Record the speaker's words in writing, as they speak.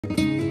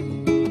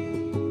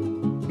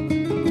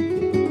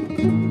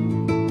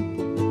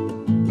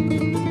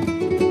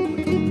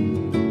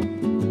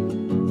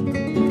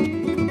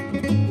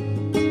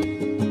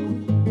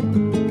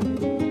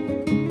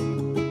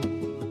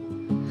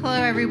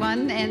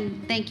everyone,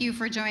 and thank you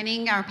for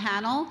joining our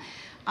panel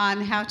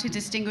on how to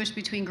distinguish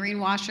between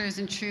greenwashers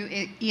and true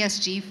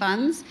ESG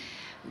funds.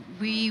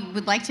 We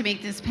would like to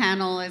make this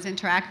panel as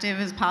interactive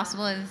as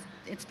possible, as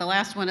it's the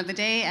last one of the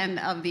day and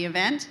of the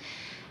event.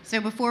 So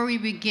before we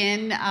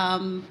begin,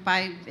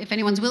 if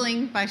anyone's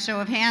willing, by show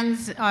of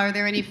hands, are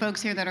there any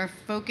folks here that are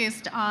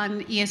focused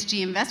on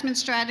ESG investment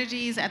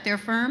strategies at their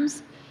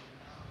firms?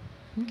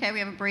 Okay, we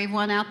have a brave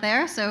one out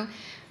there, so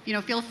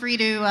feel free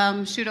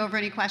to shoot over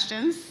any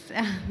questions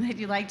that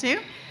you'd like to.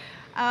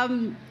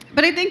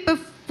 But I think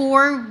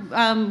before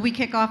we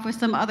kick off with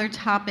some other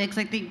topics,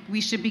 I think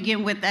we should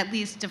begin with at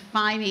least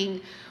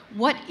defining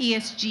what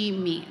ESG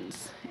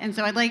means. And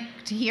so I'd like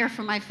to hear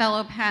from my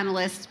fellow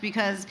panelists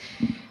because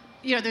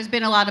there's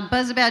been a lot of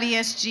buzz about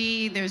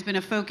ESG. There's been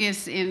a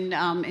focus in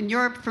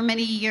Europe for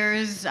many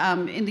years.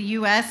 In the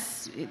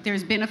US,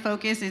 there's been a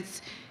focus.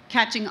 It's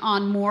catching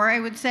on more,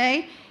 I would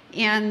say.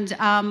 And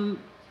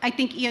I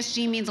think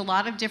ESG means a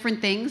lot of different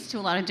things to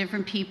a lot of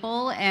different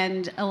people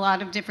and a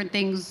lot of different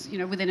things,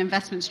 within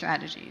investment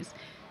strategies.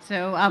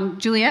 So,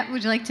 Juliette,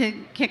 would you like to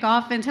kick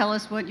off and tell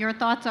us what your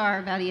thoughts are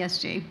about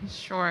ESG?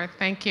 Sure,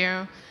 thank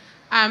you.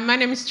 My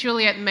name is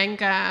Juliette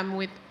Menga. I'm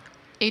with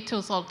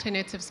Aetos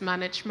Alternatives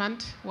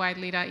Management, where I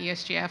lead our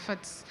ESG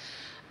efforts.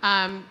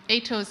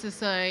 Aetos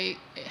is a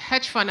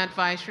hedge fund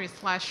advisory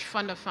 /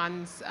 fund of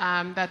funds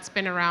that's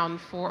been around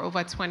for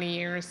over 20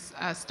 years,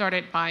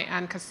 started by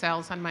Ann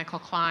Cassels and Michael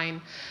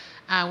Klein.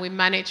 We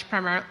manage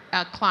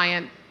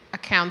client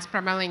accounts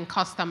primarily in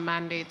custom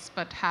mandates,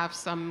 but have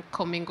some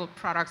commingled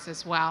products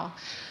as well.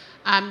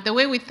 The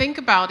way we think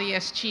about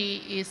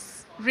ESG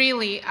is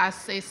really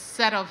as a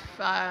set of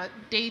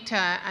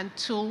data and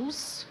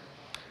tools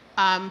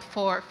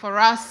for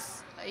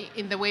us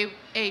the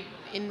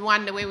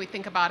way we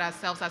think about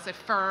ourselves as a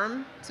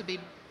firm to be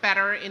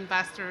better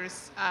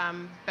investors,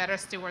 better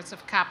stewards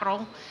of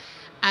capital,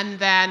 and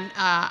then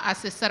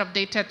as a set of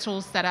data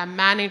tools that our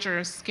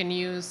managers can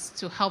use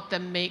to help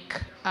them make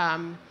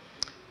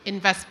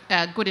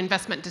good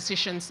investment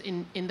decisions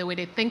in the way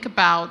they think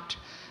about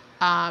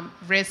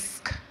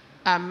risk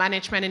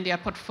management in their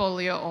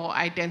portfolio or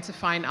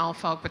identifying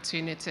alpha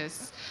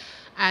opportunities.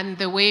 And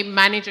the way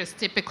managers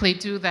typically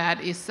do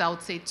that is, I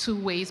would say, two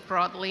ways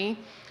broadly.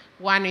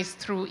 One is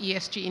through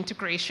ESG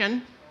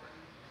integration,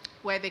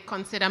 where they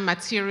consider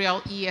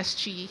material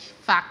ESG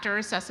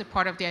factors as a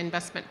part of their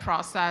investment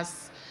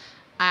process.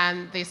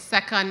 And the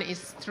second is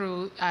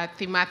through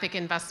thematic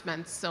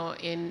investments, so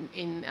in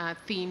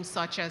themes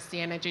such as the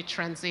energy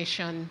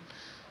transition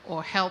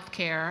or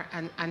healthcare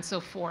and so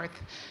forth.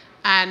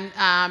 And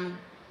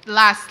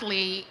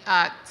lastly,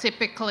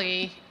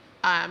 typically,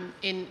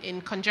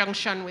 in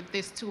conjunction with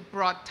these two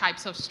broad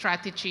types of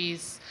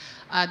strategies,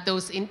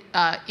 those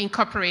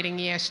incorporating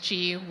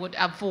ESG would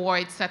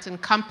avoid certain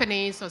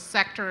companies or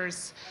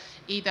sectors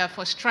either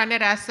for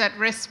stranded asset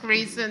risk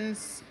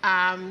reasons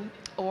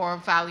or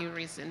value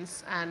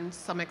reasons. And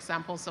some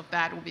examples of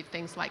that would be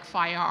things like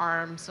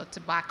firearms or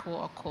tobacco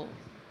or coal.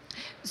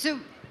 So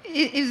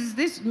is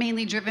this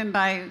mainly driven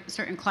by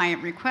certain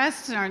client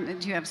requests, or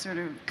do you have sort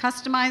of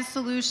customized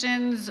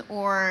solutions,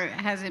 or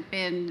has it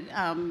been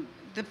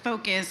the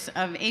focus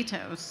of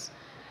Aetos?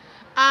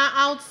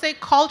 I would say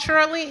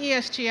culturally,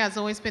 ESG has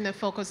always been the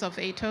focus of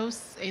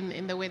Aetos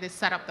in the way they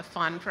set up the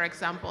fund. For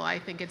example, I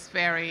think it's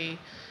very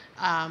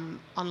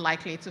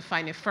unlikely to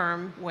find a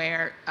firm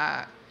where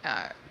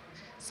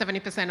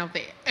 70% of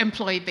the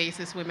employee base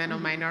is women or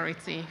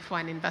minority for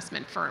an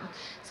investment firm.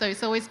 So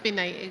it's always been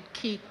a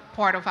key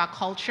part of our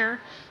culture.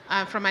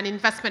 From an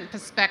investment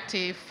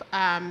perspective,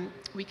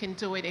 we can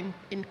do it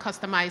in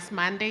customized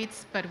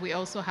mandates, but we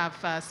also have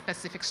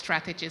specific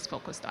strategies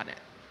focused on it.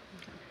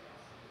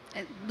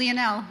 Okay.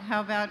 Lionel,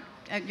 how about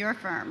at your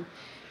firm?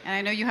 And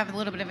I know you have a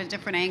little bit of a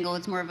different angle.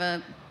 It's more of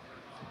a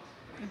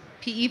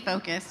PE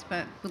focus,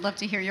 but we'd love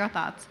to hear your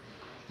thoughts.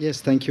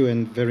 Yes, thank you,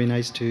 and very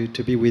nice to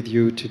be with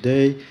you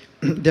today.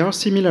 There are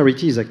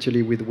similarities,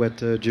 actually, with what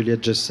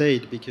Juliette just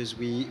said, because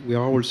we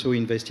are also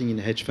investing in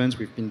hedge funds.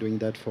 We've been doing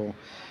that for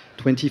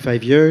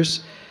 25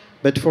 years.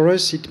 But for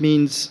us, it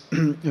means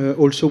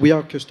also we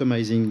are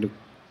customizing the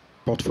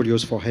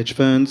portfolios for hedge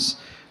funds.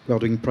 We are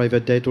doing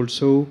private debt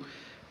also.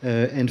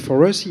 And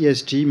for us,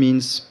 ESG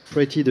means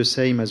pretty the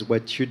same as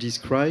what you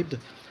described.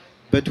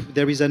 But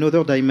there is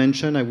another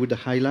dimension I would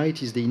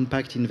highlight, is the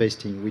impact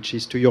investing, which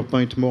is, to your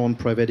point, more on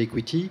private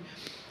equity.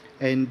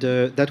 And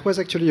that was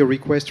actually a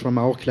request from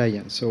our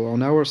clients. So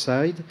on our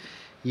side,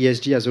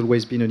 ESG has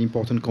always been an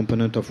important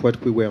component of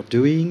what we were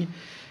doing.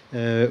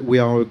 We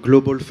are a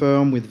global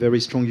firm with very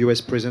strong US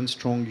presence,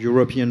 strong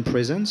European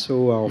presence.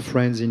 So our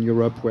friends in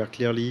Europe were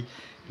clearly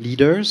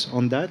leaders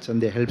on that,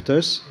 and they helped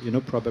us,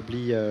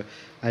 probably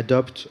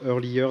adopt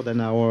earlier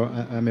than our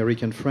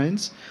American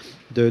friends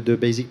the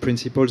basic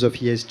principles of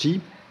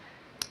ESG.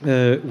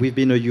 We've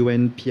been a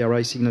UN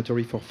PRI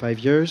signatory for 5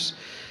 years.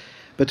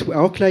 But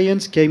our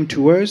clients came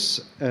to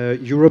us,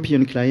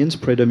 European clients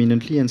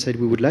predominantly, and said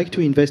we would like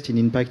to invest in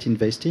impact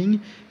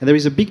investing. And there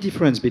is a big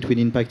difference between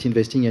impact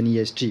investing and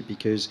ESG,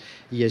 because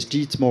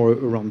ESG, it's more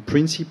around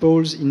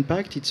principles.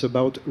 Impact, it's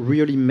about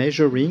really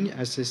measuring,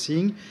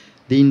 assessing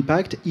the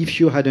impact if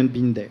you hadn't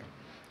been there.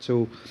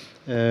 So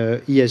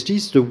ESG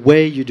is the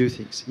way you do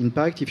things.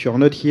 Impact, if you're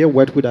not here,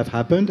 what would have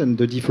happened? And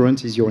the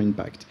difference is your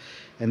impact.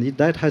 And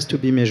that has to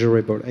be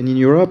measurable. And in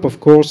Europe,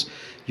 of course,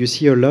 you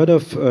see a lot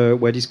of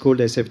what is called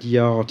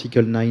SFDR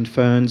Article 9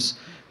 funds,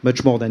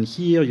 much more than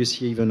here. You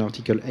see even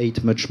Article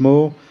 8 much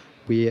more.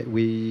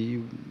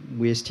 We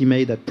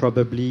estimate that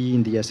probably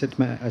in the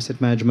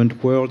asset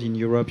management world in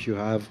Europe, you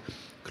have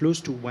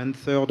close to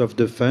 1/3 of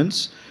the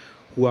funds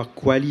who are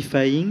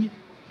qualifying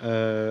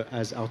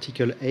as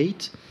Article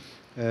 8.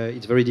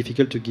 It's very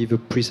difficult to give a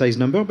precise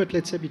number, but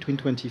let's say between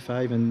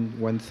 25 and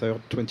 1/3,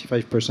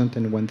 25%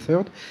 and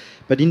 1/3.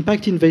 But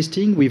impact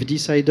investing, we've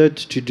decided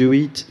to do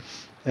it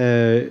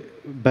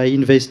by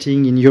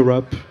investing in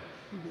Europe,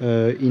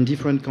 in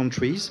different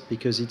countries,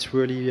 because it's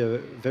really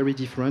very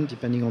different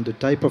depending on the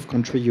type of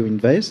country you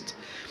invest.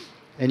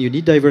 And you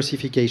need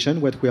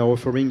diversification. What we are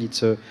offering,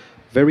 it's a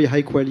very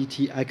high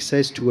quality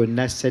access to an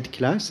asset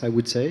class, I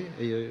would say,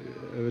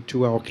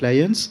 to our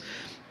clients.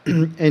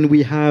 And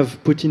we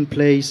have put in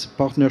place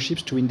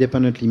partnerships to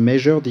independently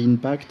measure the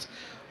impact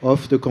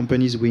of the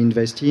companies we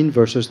invest in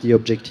versus the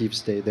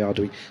objectives they are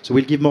doing. So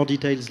we'll give more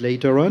details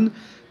later on,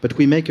 but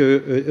we make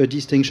a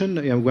distinction.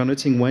 We're not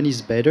saying one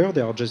is better,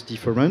 they are just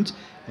different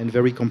and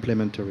very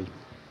complementary.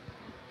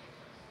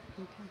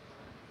 Okay.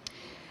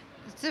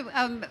 So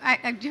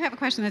I do have a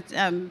question that's,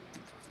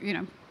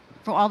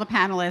 for all the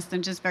panelists,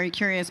 and just very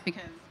curious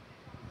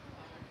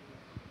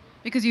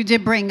because you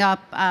did bring up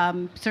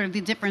sort of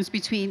the difference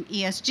between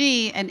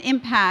ESG and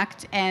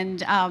impact,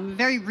 and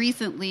very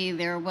recently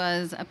there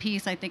was a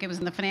piece, I think it was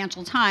in the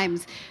Financial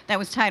Times, that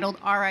was titled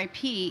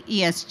RIP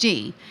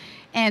ESG.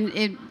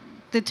 And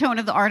the tone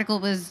of the article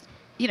was,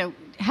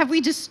 have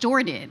we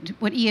distorted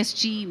what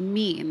ESG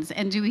means?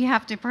 And do we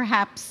have to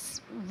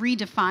perhaps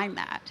redefine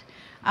that?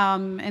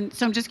 And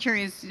so I'm just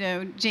curious,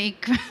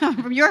 Jake,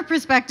 from your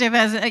perspective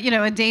as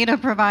a data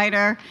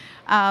provider,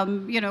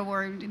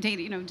 or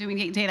data,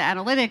 doing data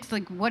analytics,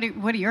 like what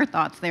are your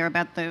thoughts there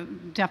about the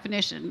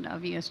definition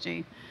of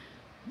ESG?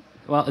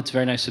 Well, it's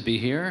very nice to be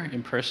here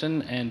in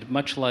person, and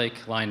much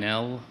like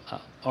Lionel,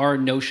 our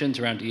notions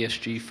around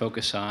ESG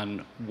focus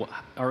on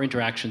our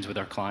interactions with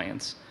our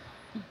clients.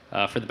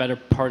 For the better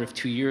part of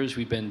 2 years,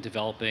 we've been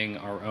developing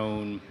our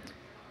own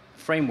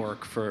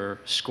framework for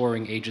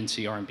scoring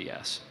agency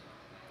RMBs,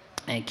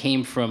 and it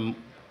came from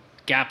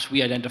gaps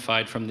we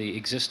identified from the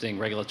existing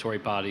regulatory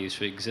bodies,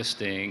 for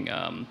existing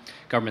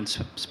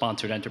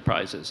government-sponsored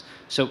enterprises.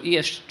 So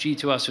ESG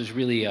to us was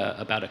really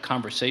about a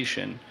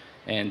conversation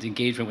and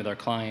engagement with our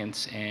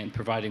clients and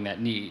providing that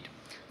need.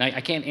 Now,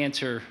 I can't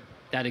answer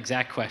that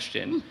exact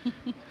question,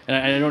 and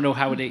I don't know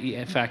how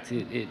in fact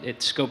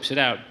it scopes it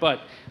out,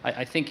 but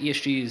I think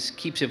ESG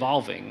keeps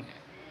evolving,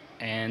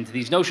 and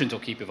these notions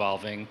will keep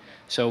evolving,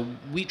 so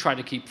we try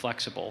to keep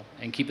flexible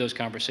and keep those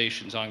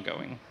conversations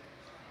ongoing.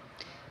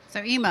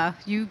 So Ima,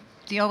 you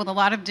deal with a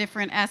lot of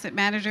different asset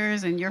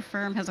managers, and your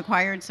firm has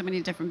acquired so many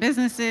different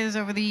businesses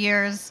over the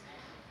years.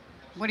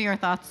 What are your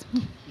thoughts?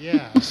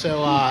 Yeah,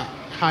 so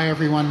hi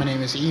everyone, my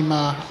name is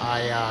Ima.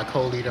 I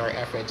co-lead our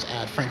efforts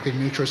at Franklin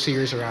Mutual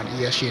Series around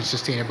ESG and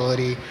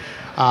sustainability.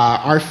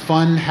 Our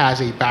fund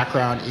has a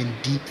background in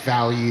deep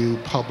value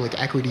public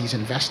equities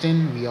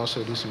investing. We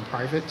also do some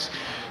privates.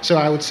 So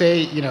I would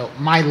say,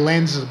 my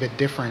lens is a bit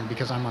different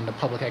because I'm on the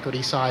public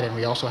equity side, and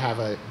we also have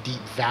a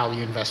deep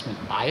value investment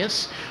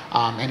bias.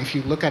 And if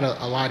you look at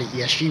a lot of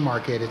ESG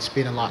market, it's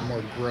been a lot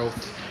more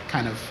growth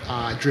kind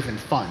of driven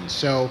funds.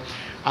 So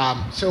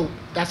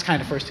that's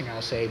kind of the first thing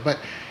I'll say. But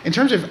in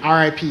terms of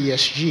RIP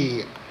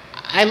ESG,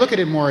 I look at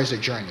it more as a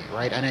journey,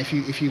 right? And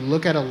if you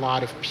look at a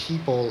lot of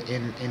people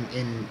in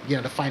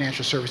the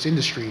financial service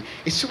industry,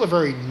 it's still a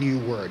very new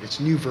word.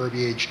 It's new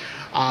verbiage.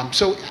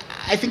 So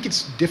I think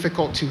it's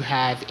difficult to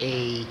have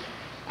a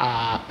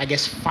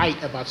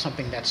fight about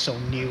something that's so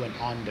new and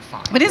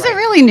undefined. But is it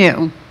really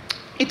new?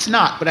 It's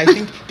not, but I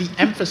think the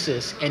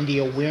emphasis and the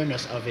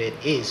awareness of it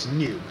is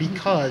new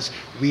because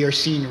we are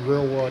seeing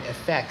real world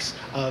effects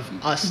of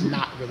us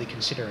not really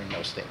considering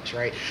those things,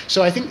 right?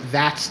 So I think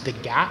that's the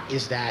gap,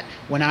 is that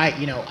when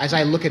as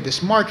I look at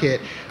this market,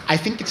 I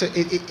think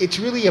it's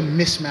really a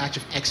mismatch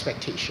of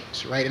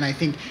expectations, right? And I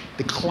think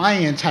the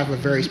clients have a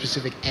very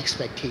specific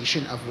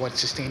expectation of what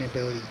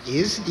sustainability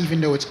is,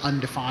 even though it's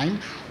undefined,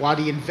 while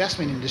the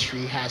investment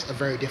industry has a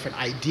very different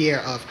idea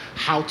of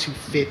how to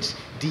fit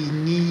the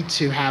need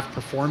to have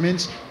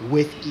performance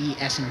with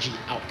ESG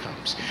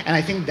outcomes. And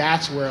I think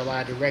that's where a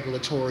lot of the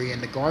regulatory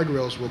and the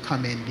guardrails will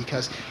come in,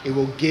 because it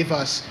will give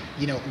us,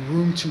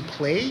 room to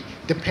play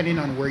depending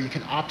on where you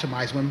can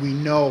optimize, when we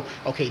know,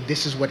 okay,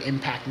 this is what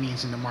impact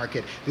means in the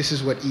market. This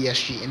is what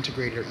ESG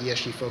integrated or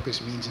ESG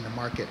focus means in the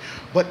market.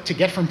 But to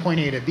get from point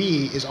A to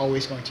B is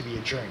always going to be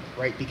a journey,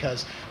 right?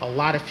 Because a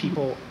lot of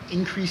people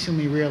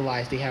increasingly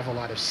realize they have a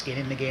lot of skin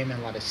in the game and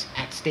a lot of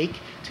at stake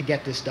to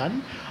get this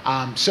done.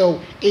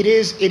 So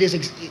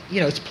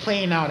it's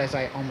playing out as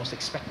I almost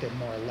expected,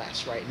 more or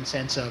less, right? In the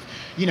sense of,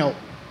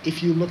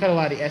 if you look at a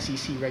lot of the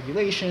SEC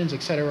regulations,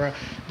 et cetera,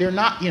 they're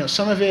not,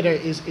 some of it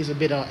is a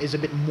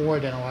bit more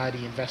than a lot of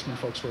the investment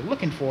folks were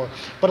looking for,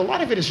 but a lot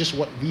of it is just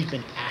what we've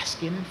been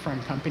asking from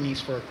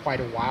companies for quite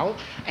a while,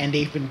 and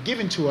they've been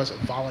given to us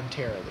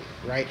voluntarily,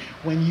 right?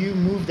 When you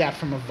move that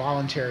from a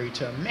voluntary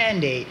to a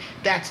mandate,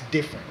 that's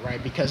different,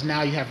 right? Because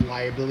now you have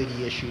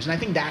liability issues, and I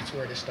think that's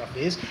where this stuff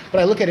is, but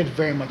I look at it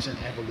very much as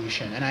an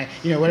evolution,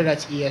 and whether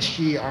that's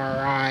ESG,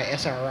 RI,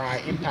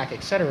 SRI, impact,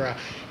 et cetera,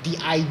 the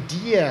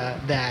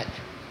idea that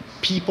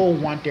people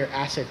want their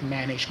asset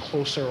managed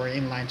closer or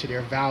in line to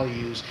their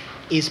values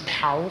is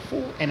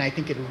powerful, and I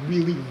think it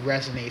really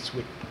resonates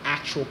with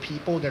actual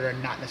people that are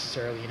not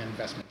necessarily in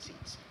investment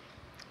seats.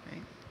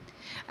 Great.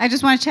 I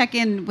just want to check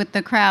in with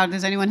the crowd.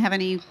 Does anyone have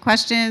any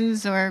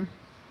questions or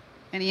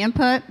any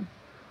input?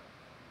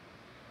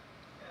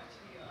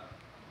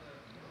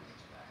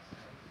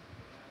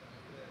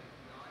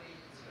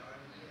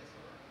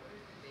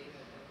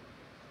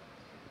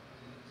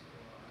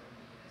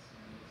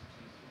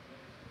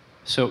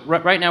 So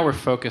right now we're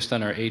focused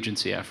on our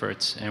agency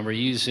efforts, and we're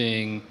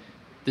using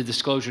the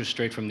disclosures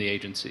straight from the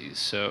agencies.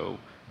 So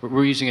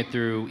we're using it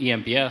through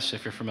EMBS,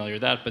 if you're familiar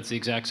with that, but it's the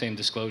exact same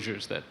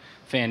disclosures that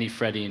Fannie,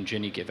 Freddie, and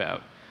Ginnie give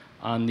out.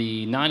 On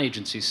the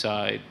non-agency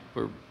side,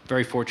 we're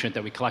very fortunate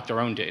that we collect our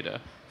own data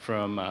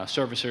from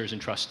servicers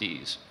and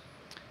trustees.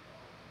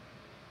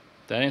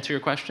 Did that answer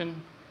your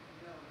question?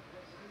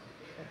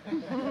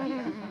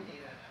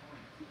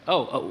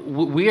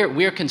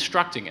 We're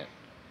constructing it.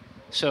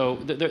 So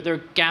there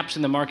are gaps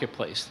in the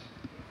marketplace.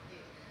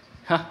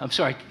 Huh? I'm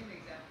sorry.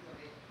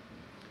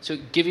 So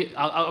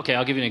I'll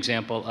give you an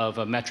example of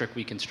a metric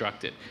we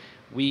constructed.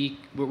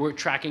 We're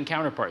tracking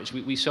counterparties.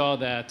 We saw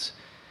that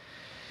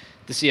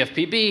the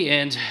CFPB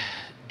and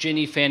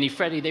Ginnie, Fannie,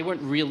 Freddie, they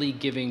weren't really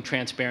giving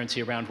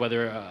transparency around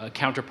whether a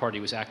counterparty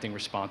was acting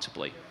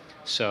responsibly.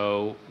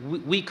 So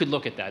we could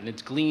look at that, and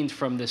it's gleaned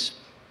from this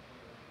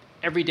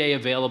everyday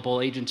available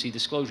agency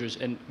disclosures.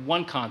 And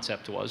one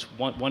concept was,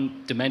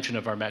 one dimension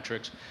of our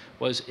metrics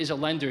was, is a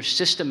lender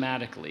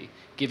systematically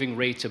giving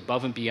rates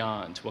above and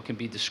beyond what can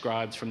be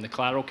described from the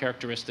collateral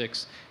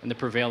characteristics and the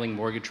prevailing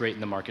mortgage rate in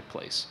the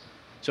marketplace?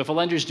 So if a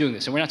lender is doing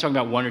this, and we're not talking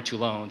about one or two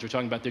loans, we're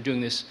talking about they're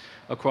doing this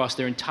across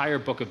their entire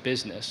book of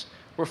business,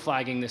 we're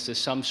flagging this as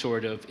some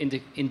sort of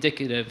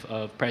indicative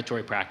of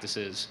predatory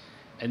practices.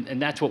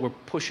 And that's what we're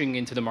pushing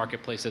into the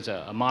marketplace as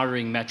a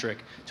monitoring metric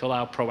to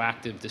allow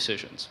proactive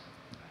decisions.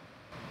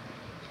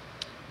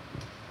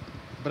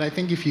 But I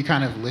think if you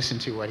kind of listen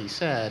to what he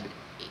said,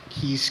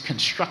 he's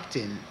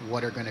constructing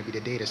what are going to be the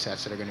data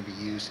sets that are going to be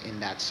used in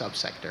that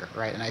subsector,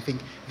 right? And I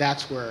think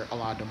that's where a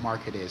lot of the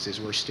market is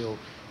we're still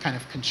kind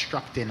of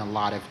constructing a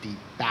lot of the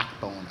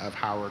backbone of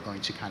how we're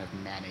going to kind of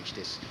manage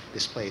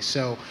this place.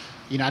 So,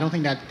 I don't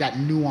think that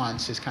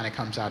nuance kind of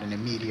comes out in the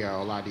media or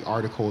a lot of the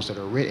articles that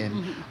are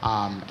written,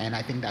 and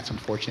I think that's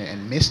unfortunate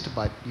and missed,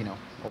 but,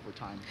 over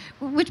time.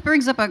 Which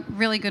brings up a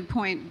really good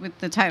point with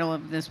the title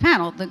of this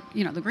panel, the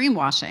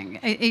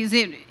greenwashing. Is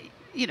it,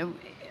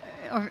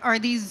 are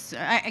these,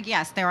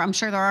 yes, I'm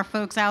sure there are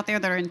folks out there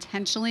that are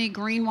intentionally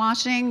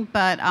greenwashing,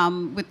 but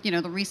with,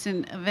 the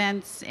recent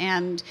events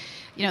and,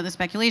 the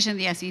speculation,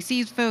 the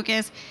SEC's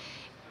focus,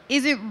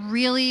 is it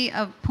really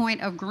a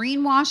point of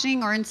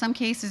greenwashing, or in some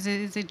cases,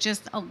 is it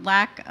just a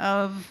lack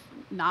of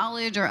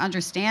knowledge or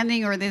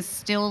understanding, or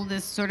this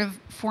sort of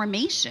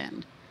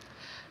formation?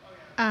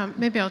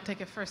 Maybe I'll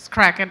take a first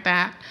crack at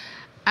that.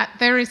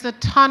 There is a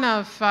ton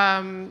of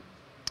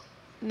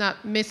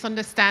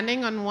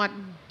misunderstanding on what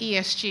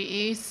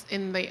ESG is,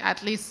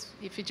 at least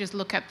if you just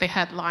look at the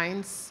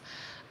headlines.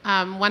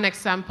 One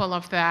example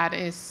of that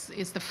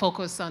is the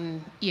focus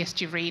on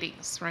ESG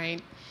ratings,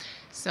 right?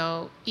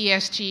 So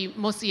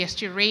most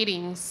ESG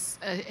ratings,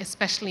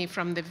 especially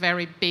from the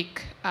very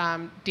big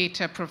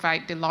data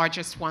the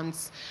largest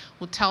ones,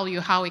 will tell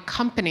you how a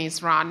company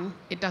is run.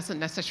 It doesn't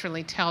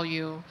necessarily tell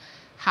you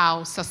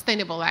how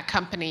sustainable that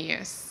company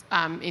is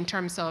in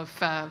terms of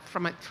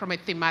from a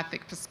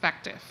thematic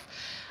perspective.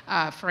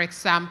 For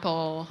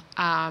example,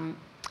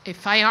 a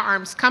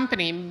firearms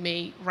company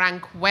may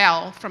rank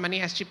well from an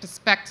ESG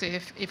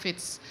perspective if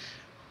it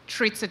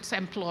treats its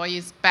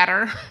employees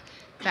better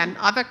than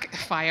other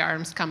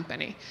firearms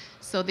company.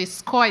 So the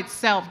score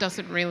itself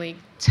doesn't really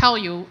tell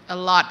you a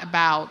lot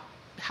about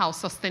how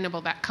sustainable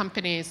that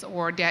company is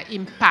or their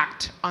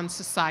impact on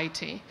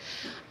society.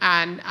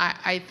 And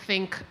I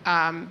think,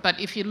 but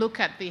if you look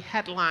at the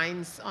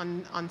headlines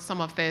on some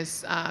of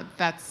this,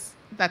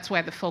 that's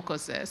where the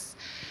focus is.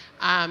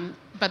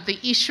 But the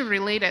issue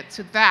related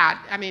to that,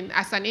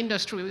 as an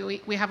industry,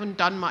 we haven't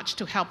done much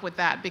to help with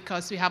that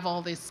because we have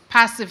all these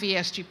passive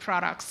ESG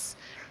products,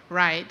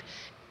 right?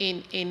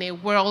 In a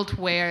world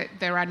where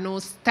there are no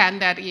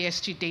standard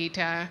ESG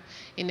data,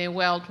 in a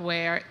world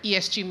where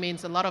ESG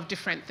means a lot of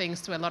different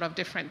things to a lot of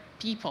different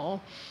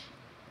people,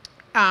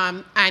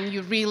 and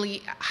you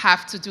really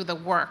have to do the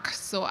work.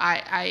 So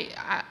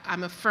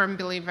I'm a firm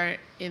believer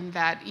in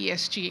that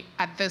ESG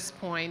at this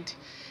point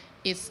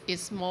is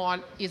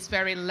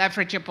very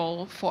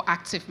leverageable for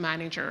active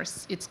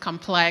managers. It's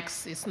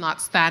complex, it's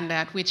not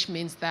standard, which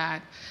means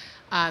that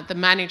the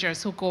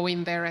managers who go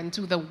in there and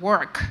do the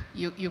work,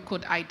 you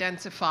could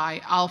identify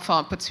alpha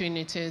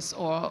opportunities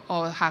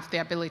or have the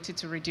ability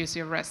to reduce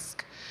your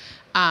risk.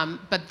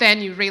 But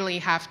then you really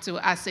have to,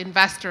 as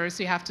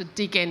investors, you have to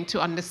dig in to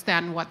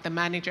understand what the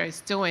manager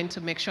is doing to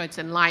make sure it's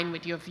in line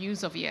with your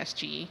views of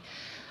ESG.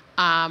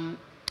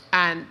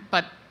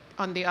 But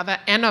on the other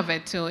end of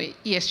it, too,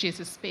 ESG is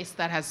a space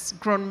that has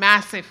grown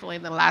massively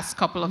in the last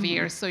couple of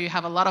years. So you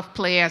have a lot of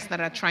players that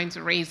are trying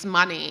to raise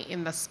money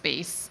in the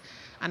space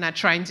and are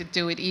trying to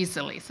do it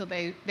easily. So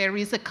there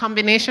is a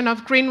combination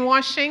of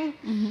greenwashing,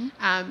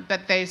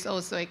 but there's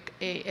also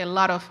a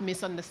lot of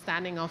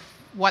misunderstanding of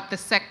what the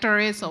sector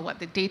is or what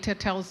the data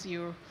tells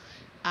you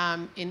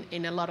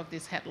in a lot of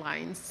these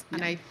headlines.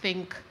 And I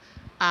think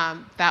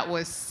that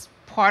was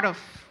part of,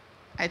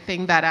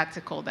 that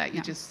article that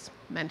you just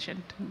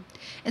mentioned.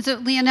 And so,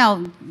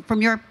 Lionel,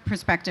 from your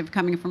perspective,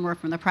 coming from work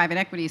from the private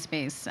equity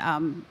space,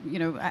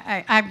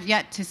 I've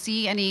yet to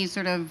see any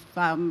sort of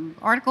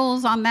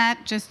articles on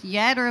that just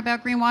yet or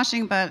about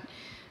greenwashing, but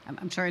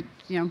I'm sure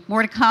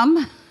more to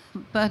come.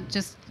 But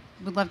just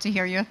would love to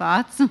hear your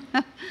thoughts.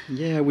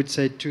 Yeah, I would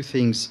say two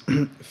things.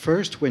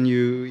 First, when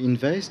you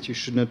invest, you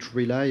should not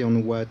rely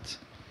on what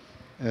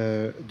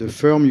the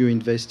firm you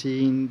invest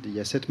in, the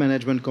asset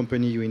management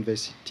company you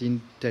invest in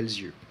tells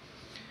you.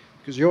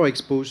 Because you're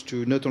exposed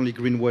to not only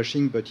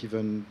greenwashing, but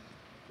even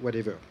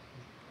whatever,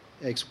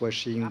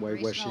 X-washing,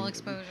 Y-washing.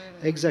 Exposure.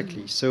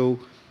 Exactly. So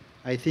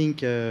I think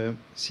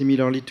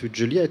similarly to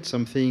Juliette,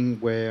 something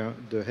where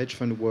the hedge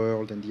fund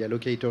world and the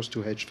allocators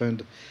to hedge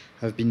fund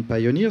have been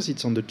pioneers,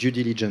 it's on the due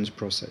diligence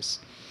process.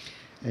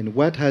 And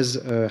what has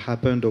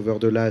happened over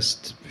the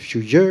last few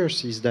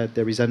years is that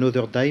there is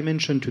another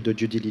dimension to the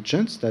due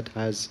diligence that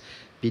has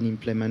been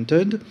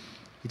implemented.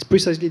 It's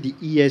precisely the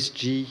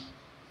ESG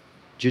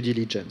due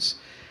diligence.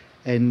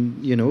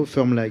 And, a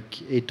firm like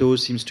Aetos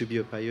seems to be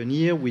a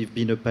pioneer. We've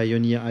been a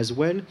pioneer as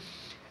well.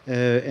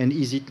 And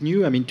is it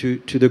new? I mean, to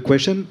the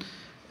question,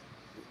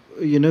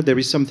 there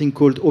is something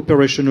called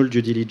operational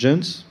due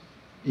diligence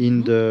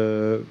in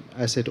the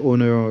asset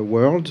owner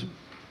world.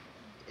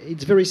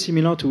 It's very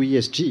similar to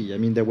ESG. I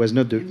mean, there was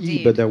not the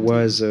E, but there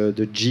was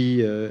the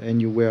G,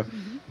 and you were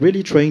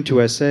really trying to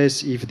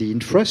assess if the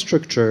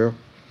infrastructure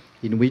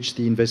in which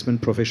the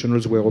investment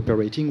professionals were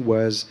operating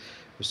was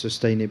a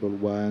sustainable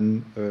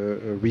one, a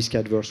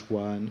risk-adverse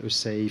one, a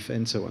safe,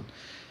 and so on.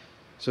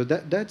 So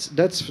that's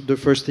the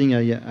first thing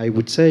I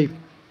would say.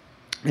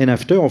 And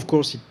after, of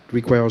course, it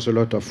requires a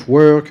lot of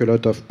work, a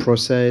lot of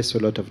process, a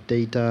lot of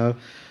data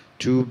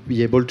to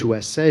be able to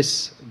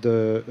assess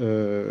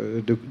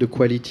the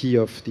quality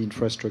of the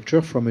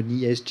infrastructure from an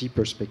ESG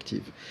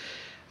perspective.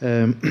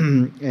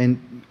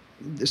 And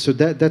so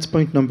that's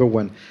point number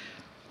one.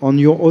 On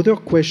your other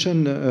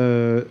question,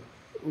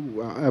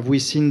 have we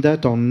seen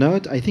that or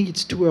not? I think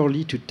it's too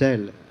early to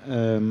tell.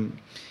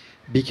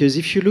 Because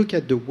if you look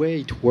at the way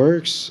it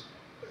works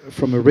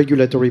from a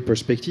regulatory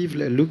perspective,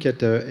 look at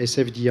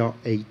SFDR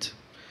 8.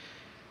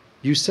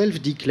 You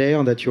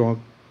self-declare that you are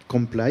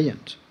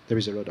compliant. There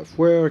is a lot of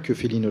work, you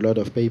fill in a lot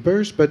of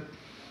papers, but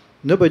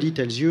nobody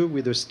tells you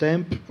with a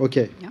stamp,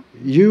 okay,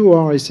 you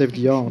are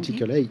SFDR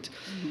Article 8.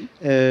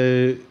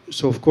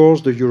 So, of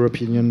course, the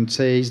European Union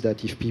says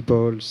that if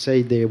people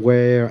say they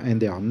were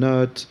and they are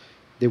not,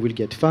 they will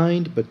get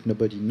fined, but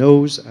nobody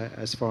knows.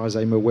 As far as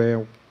I'm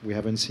aware, we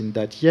haven't seen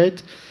that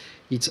yet.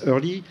 It's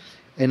early.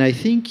 And I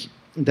think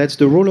that's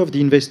the role of the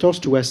investors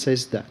to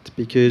assess that,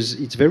 because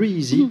it's very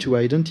easy to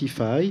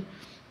identify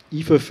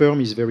if a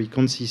firm is very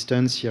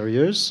consistent,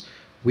 serious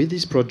with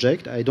this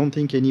project. I don't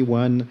think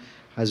anyone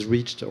has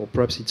reached, or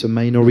perhaps it's a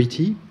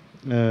minority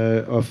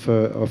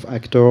of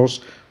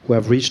actors who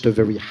have reached a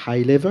very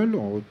high level,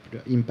 or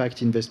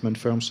impact investment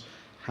firms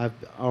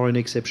are an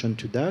exception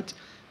to that.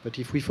 But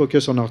if we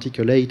focus on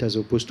Article 8 as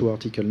opposed to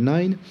Article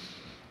 9,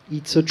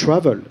 it's a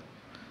travel.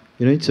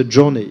 It's a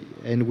journey,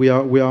 and we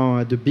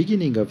are at the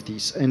beginning of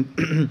this.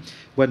 And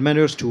what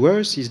matters to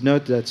us is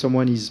not that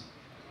someone is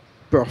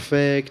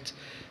perfect,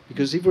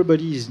 because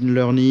everybody is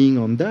learning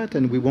on that,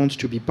 and we want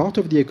to be part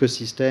of the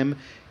ecosystem,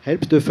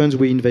 help the funds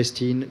we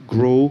invest in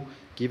grow,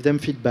 give them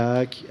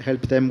feedback,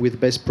 help them with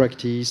best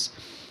practice.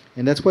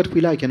 And that's what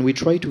we like. And we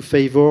try to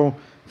favor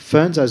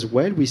funds as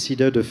well. We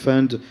seeded a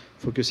fund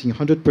focusing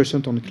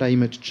 100% on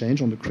climate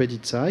change on the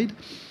credit side.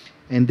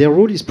 And their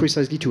role is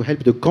precisely to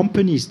help the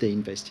companies they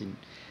invest in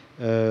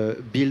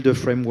build a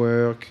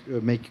framework,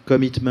 make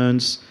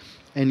commitments,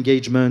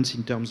 engagements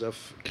in terms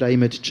of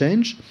climate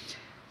change.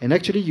 And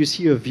actually, you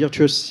see a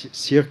virtuous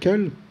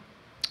circle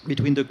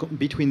between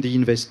the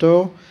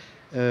investor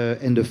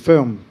and the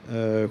firm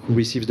who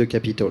receives the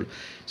capital.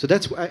 So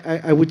that's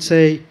I would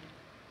say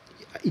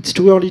it's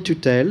too early to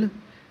tell,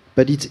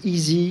 but it's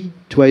easy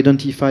to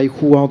identify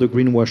who are the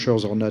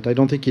greenwashers or not. I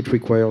don't think it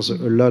requires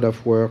a lot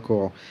of work.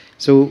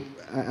 So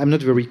I'm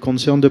not very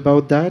concerned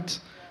about that.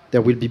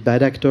 There will be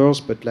bad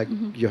actors, but like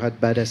you had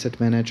bad asset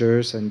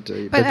managers, and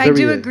but I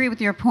do agree with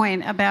your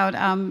point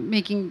about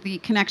making the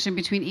connection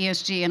between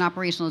ESG and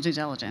operational due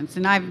diligence.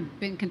 And I've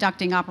been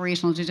conducting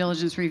operational due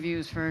diligence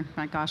reviews for,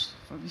 my gosh,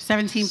 for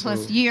 17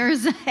 plus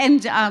years.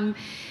 And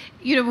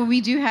you know, when we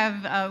do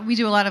have, we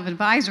do a lot of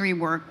advisory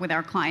work with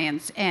our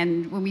clients,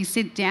 and when we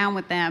sit down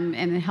with them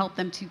and help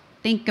them to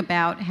think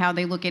about how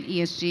they look at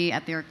ESG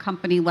at their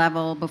company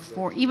level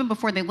even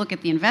before they look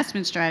at the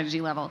investment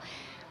strategy level,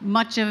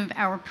 much of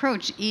our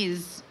approach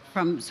is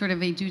from sort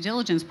of a due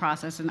diligence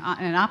process, an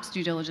ops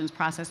due diligence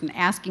process, and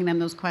asking them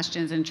those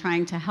questions and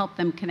trying to help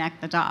them connect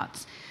the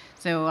dots.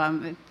 So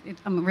I'm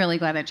really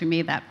glad that you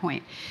made that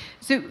point.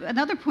 So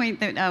another point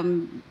that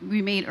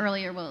we made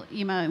earlier, well,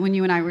 Emma, when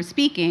you and I were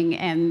speaking,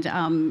 and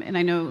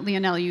I know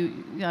Lionel,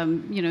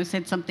 you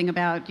said something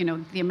about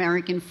the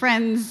American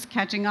friends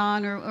catching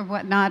on or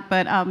whatnot,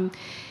 but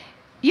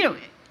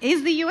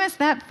is the U.S.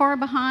 that far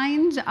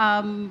behind?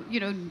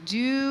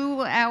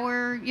 Do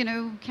our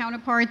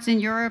counterparts in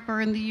Europe or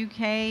in the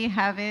U.K.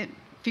 have it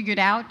figured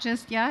out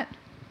just yet?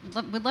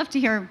 Would love to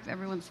hear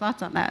everyone's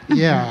thoughts on that.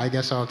 Yeah, I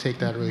guess I'll take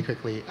that really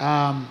quickly.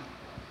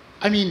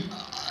 I mean,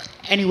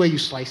 any way you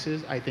slice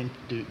it, I think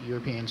the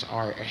Europeans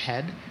are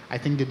ahead. I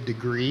think the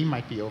degree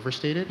might be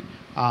overstated.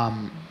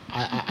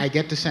 I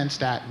get the sense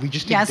that we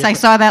just yes, I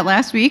saw that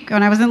last week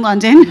when I was in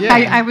London. Yeah.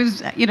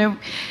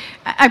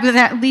 I was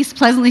at least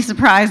pleasantly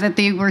surprised that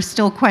they were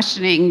still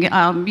questioning,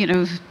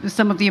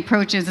 some of the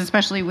approaches,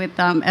 especially with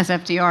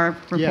SFDR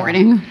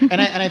reporting. Yeah.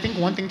 And I think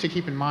one thing to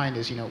keep in mind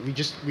is,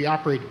 we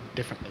operate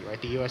differently,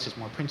 right? The U.S. is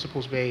more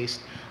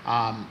principles-based.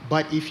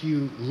 But if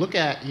you look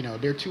at,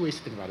 there are two ways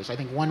to think about this. I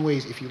think one way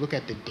is if you look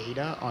at the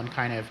data on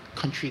kind of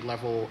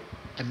country-level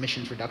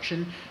emissions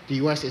reduction, the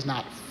U.S. is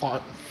not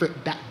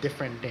that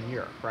different than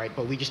Europe, right?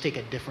 But we just take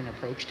a different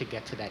approach to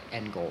get to that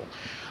end goal.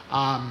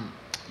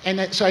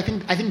 So I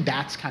think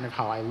that's kind of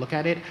how I look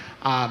at it.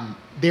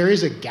 There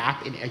is a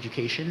gap in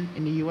education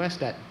in the U.S.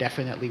 that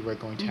definitely we're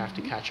going to have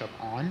to catch up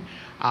on.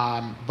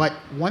 But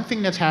one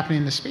thing that's happening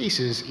in the space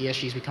is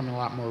ESG is becoming a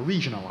lot more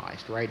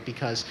regionalized, right?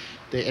 Because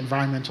the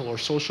environmental or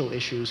social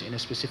issues in a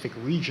specific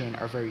region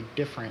are very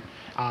different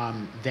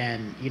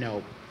than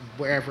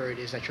wherever it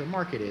is that your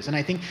market is. And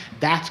I think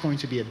that's going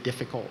to be a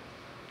difficult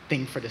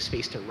thing for the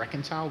space to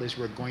reconcile. Is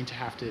we're going to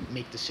have to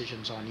make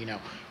decisions on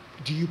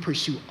do you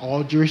pursue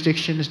all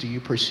jurisdictions? Do you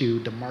pursue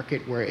the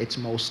market where it's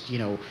most,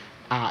 it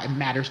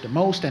matters the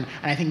most? And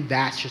I think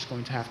that's just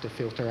going to have to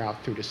filter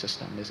out through the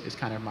system is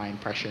kind of my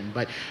impression.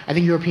 But I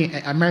think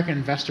American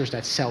investors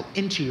that sell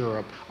into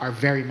Europe are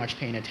very much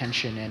paying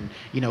attention. And,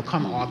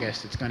 come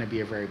August, it's going to be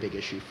a very big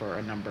issue for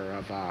a number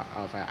of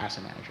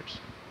asset managers.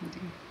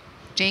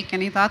 Jake,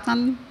 any thoughts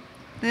on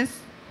this?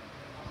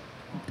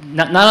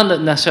 Not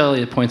on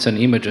necessarily the points that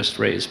Emma just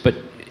raised, but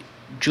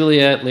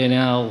Juliette,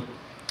 Lionel,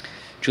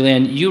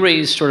 Julianne, you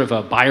raised sort of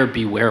a buyer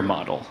beware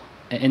model.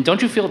 And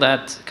don't you feel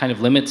that kind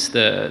of limits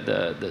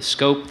the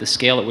scope, the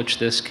scale at which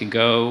this can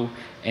go,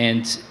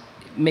 and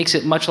makes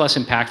it much less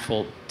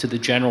impactful to the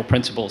general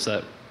principles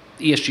that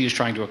ESG is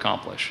trying to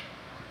accomplish?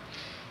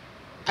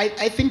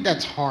 I think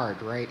that's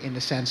hard, right, in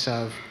the sense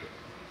of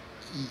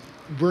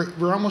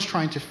we're almost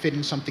trying to fit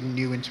in something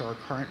new into our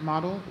current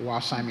model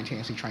while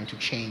simultaneously trying to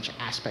change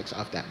aspects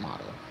of that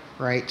model,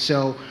 right?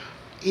 So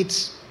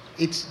it's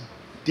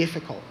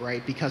difficult,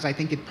 right? Because I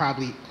think it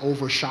probably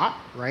overshot,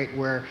 right?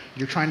 Where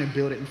you're trying to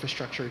build an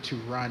infrastructure to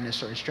run a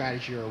certain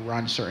strategy or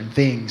run certain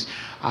things,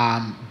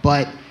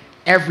 but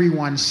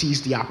everyone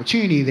sees the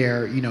opportunity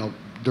there,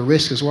 the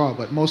risk as well,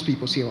 but most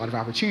people see a lot of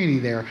opportunity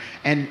there,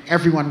 and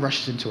everyone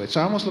rushes into it.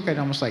 So I almost look at it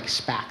almost like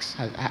SPACs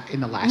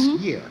in the last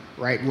year,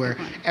 right? Where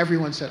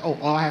everyone said, oh,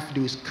 all I have to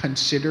do is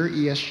consider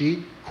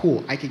ESG.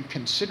 Cool, I can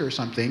consider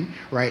something,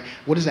 right?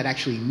 What does that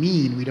actually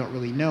mean? We don't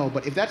really know.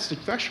 But if that's the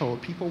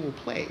threshold, people will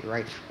play,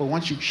 right? But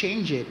once you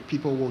change it,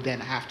 people will then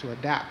have to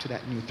adapt to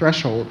that new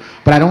threshold.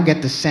 But I don't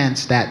get the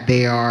sense that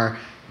they are,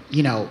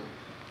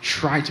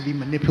 try to be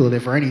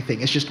manipulative or anything.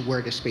 It's just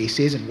where the space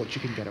is and what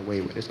you can get away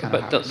with. It's kind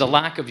of but the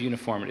lack of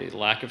uniformity, the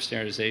lack of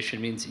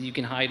standardization means you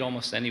can hide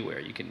almost anywhere.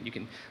 You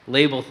can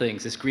label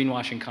things. This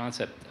greenwashing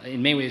concept,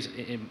 in many ways,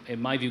 in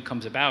my view,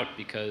 comes about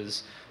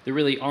because there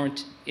really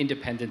aren't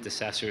independent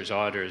assessors,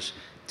 auditors,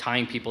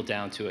 tying people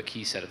down to a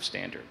key set of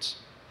standards.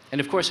 And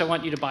of course, I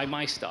want you to buy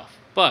my stuff.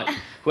 But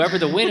whoever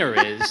the winner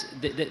is,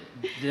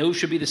 those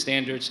should be the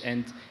standards,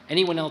 and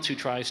anyone else who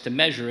tries to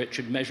measure it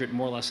should measure it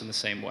more or less in the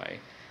same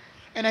way.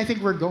 And I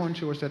think we're going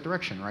towards that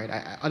direction, right?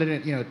 Other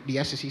than,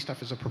 the SEC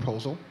stuff is a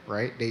proposal,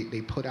 right? They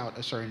put out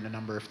a certain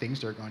number of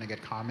things. They're going to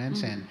get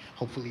comments, and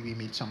hopefully we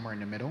meet somewhere in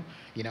the middle.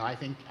 I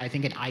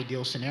think an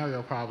ideal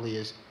scenario probably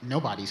is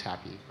nobody's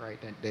happy, right?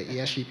 The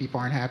ESG people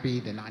aren't happy,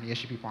 the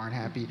non-ESG people aren't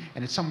happy,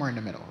 and it's somewhere in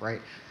the middle,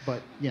 right?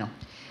 But,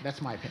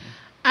 that's my opinion.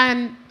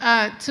 And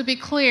to be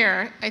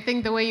clear, I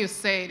think the way you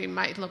say it, it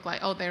might look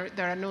like, oh, there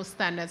are no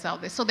standards out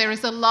there. So there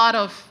is a lot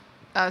of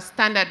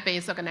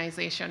standard-based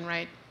organization,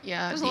 right?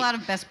 Yeah, There's a lot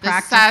of best the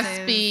practices.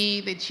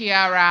 SASB, the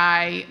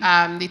GRI,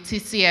 the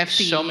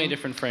TCFD. So many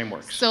different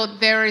frameworks. So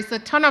there is a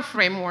ton of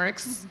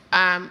frameworks,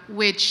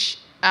 which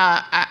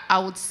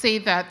I would say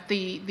that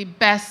the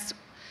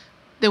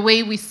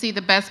way we see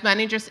the best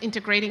managers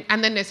integrating,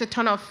 and then there's a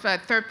ton of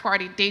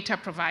third-party data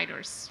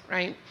providers,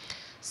 right?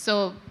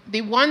 So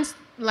the ones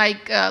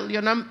like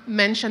Lionel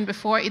mentioned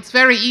before, it's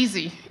very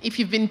easy. If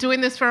you've been doing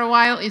this for a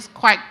while,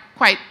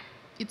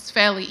 it's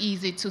fairly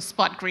easy to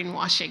spot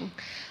greenwashing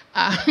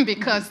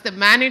because the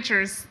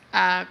managers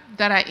that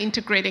are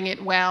integrating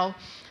it well,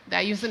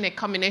 they're using a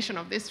combination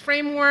of these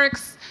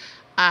frameworks,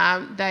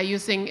 they're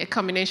using a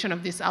combination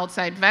of these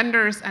outside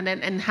vendors, and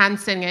then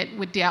enhancing it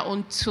with their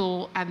own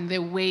tool and the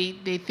way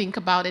they think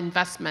about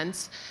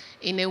investments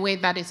in a way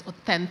that is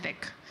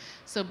authentic.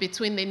 So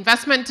between the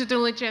investment due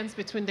diligence,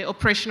 between the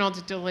operational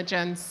due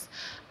diligence,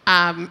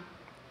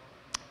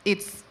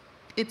 it's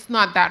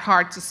not that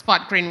hard to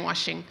spot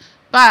greenwashing.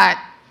 But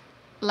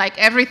like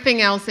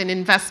everything else in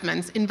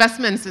investments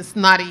is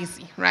not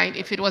easy, right?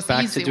 If it was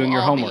Back easy, to doing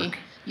your homework.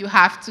 You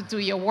have to do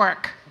your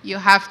work. You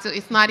have to,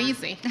 it's not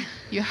easy.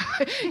 You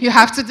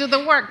have to do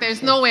the work.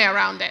 There's no way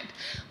around it.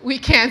 We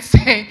can't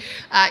say,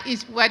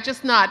 we're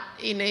just not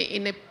in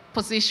a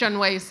position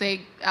where you say,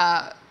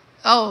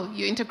 oh,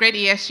 you integrate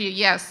ESG,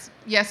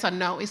 yes or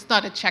no. It's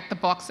not a check the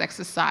box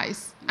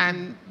exercise.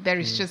 And there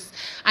is just,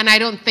 and I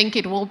don't think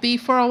it will be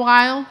for a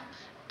while,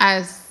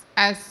 as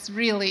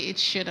really it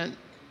shouldn't.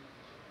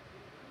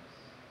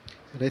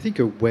 But I think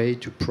a way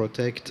to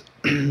protect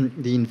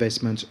the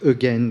investments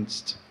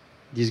against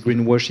this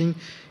greenwashing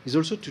is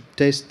also to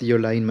test the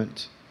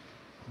alignment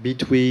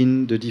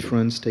between the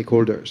different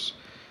stakeholders.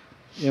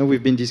 You know,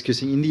 we've been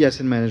discussing in the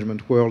asset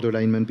management world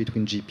alignment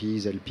between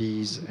GPs,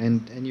 LPs,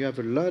 and you have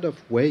a lot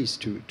of ways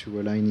to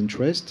align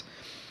interest.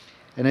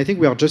 And I think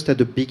we are just at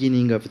the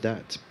beginning of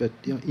that. But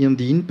in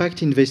the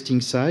impact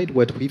investing side,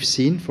 what we've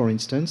seen, for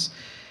instance,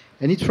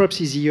 and it perhaps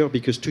easier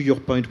because to your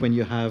point, when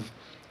you have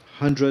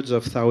hundreds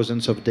of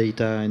thousands of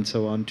data and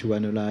so on to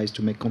analyze,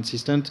 to make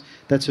consistent,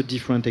 that's a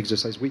different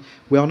exercise. We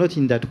are not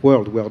in that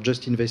world. We are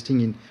just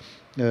investing in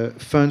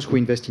funds who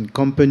invest in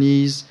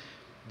companies.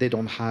 They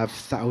don't have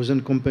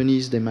 1,000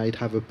 companies. They might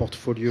have a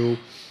portfolio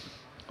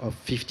of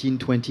 15,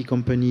 20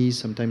 companies,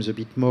 sometimes a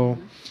bit more.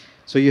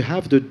 So you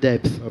have the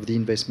depth of the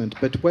investment.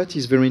 But what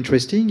is very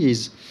interesting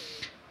is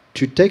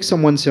to take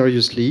someone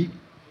seriously,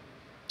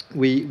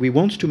 we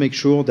want to make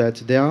sure that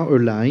they are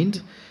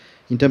aligned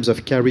in terms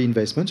of carry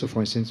investment. So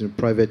for instance, in a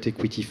private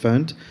equity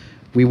fund,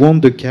 we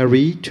want the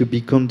carry to be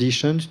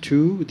conditioned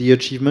to the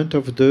achievement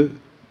of the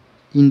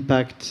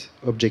impact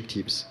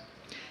objectives.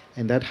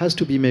 And that has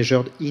to be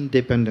measured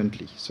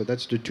independently. So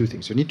that's the two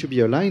things. You need to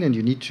be aligned and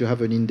you need to have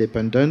an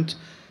independent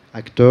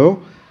actor.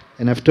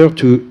 And after,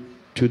 to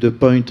the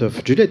point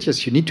of Juliette,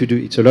 yes, you need to do,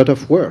 it's a lot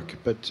of work,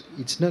 but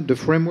it's not, the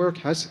framework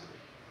has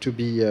to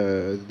be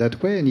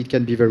that way, and it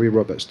can be very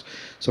robust.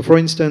 So for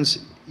instance,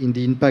 in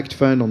the impact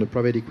fund on the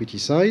private equity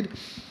side,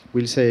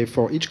 we'll say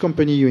for each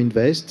company you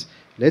invest,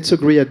 let's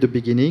agree at the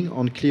beginning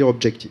on clear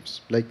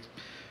objectives. Like,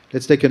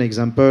 let's take an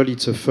example.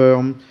 It's a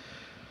firm,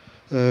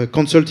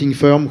 consulting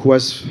firm who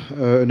has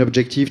an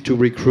objective to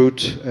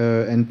recruit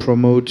and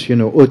promote,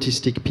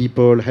 autistic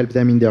people, help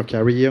them in their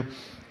career.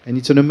 And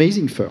it's an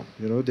amazing firm.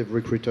 They've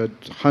recruited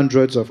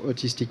hundreds of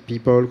autistic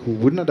people who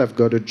would not have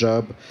got a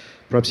job,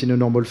 perhaps in a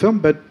normal firm,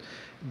 but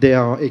they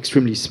are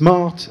extremely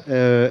smart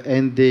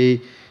and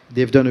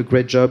they've done a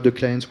great job. The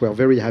clients were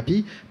very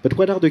happy. But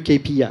what are the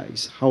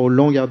KPIs? How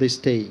long are they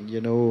staying?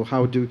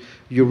 How do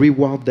you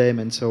reward them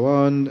and so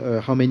on?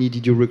 How many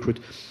did you recruit?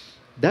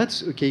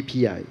 That's a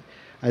KPI.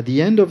 At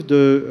the end of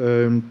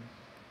the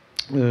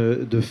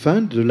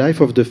fund, the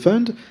life of the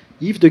fund,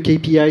 if the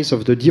KPIs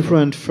of the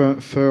different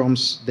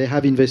firms they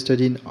have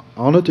invested in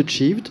are not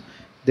achieved,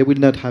 they will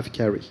not have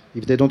carry.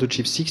 If they don't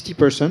achieve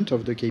 60%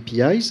 of the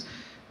KPIs,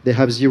 they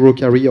have zero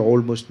carry or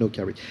almost no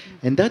carry.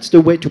 And that's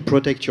the way to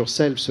protect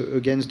yourselves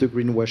against the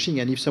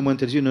greenwashing. And if someone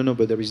tells you, no,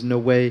 but there is no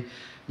way,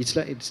 it's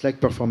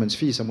like performance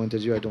fees. Someone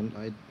tells you, I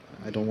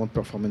don't want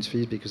performance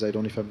fees because I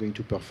don't know if I'm going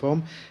to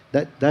perform.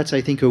 That's,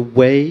 I think, a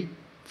way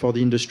for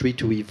the industry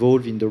to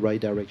evolve in the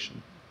right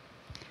direction.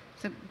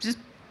 So just,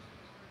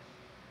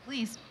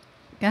 please,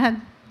 go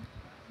ahead.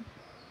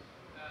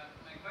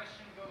 My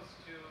question goes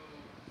to,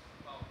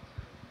 well,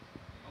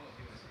 all of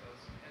you, I suppose.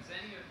 Has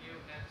any of you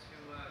had to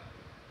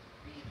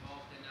be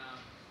involved in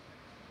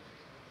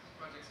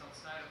projects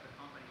outside of the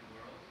company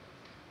world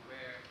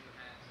where you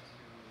had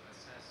to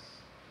assess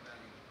the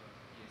value of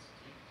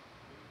ESG,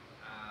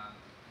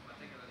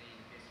 particularly in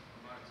the case of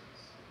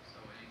commodities?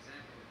 So an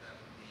example of that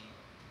would be,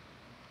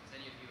 has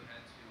any of you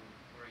had to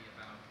worry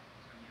about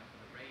coming up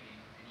with a rating,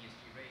 an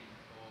ESG rating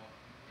for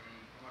a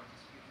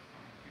commodities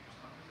futures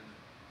contract,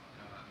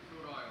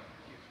 crude oil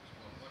futures?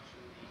 Well, what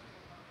should be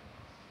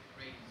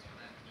ratings for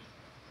that?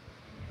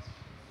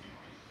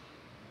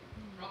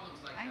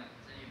 Problems like that,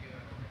 has any of you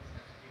ever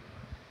had to deal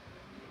with?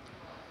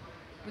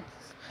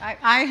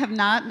 I have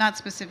not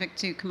specific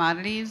to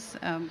commodities.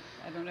 I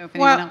don't know if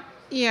anyone else.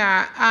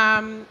 Yeah.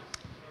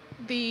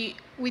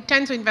 We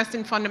tend to invest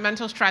in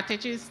fundamental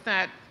strategies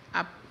that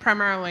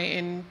primarily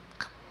in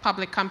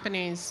public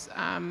companies,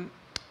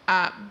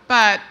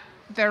 but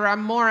there are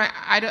more,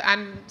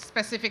 and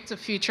specific to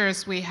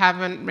futures, we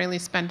haven't really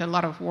spent a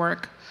lot of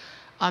work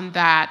on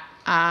that.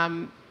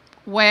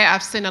 Where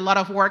I've seen a lot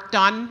of work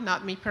done,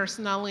 not me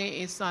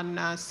personally, is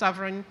on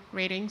sovereign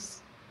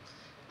ratings.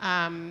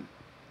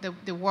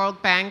 The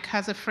World Bank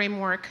has a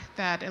framework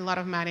that a lot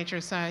of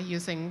managers are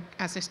using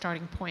as a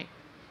starting point.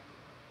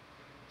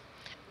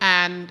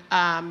 And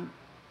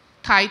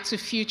tied to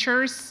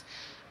futures,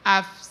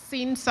 I've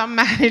seen some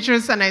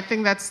managers, and I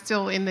think that's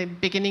still in the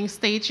beginning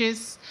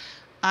stages,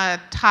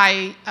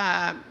 tie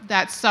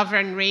that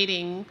sovereign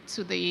rating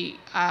to the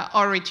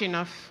origin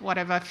of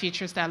whatever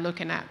futures they're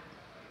looking at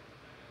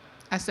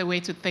as a way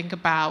to think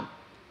about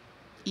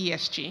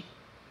ESG.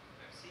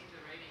 I've seen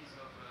the ratings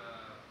of,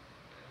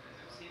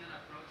 I've seen an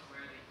approach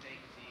where they take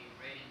the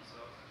ratings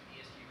of,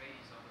 ESG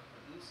ratings of the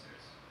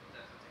producers of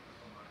that particular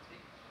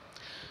commodity,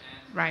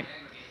 and Right.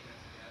 they aggregate them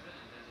together,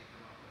 and then they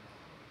come up with a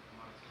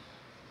commodity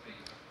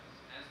rating.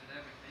 As with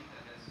everything,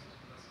 that has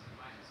pluses and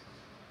minuses.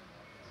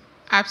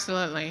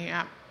 Absolutely,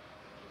 yeah.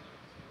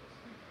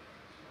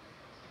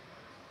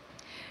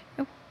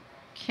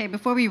 Okay,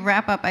 before we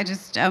wrap up, I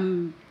just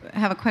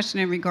have a question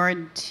in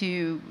regard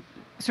to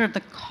sort of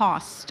the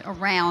cost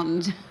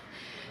around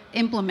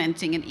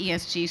implementing an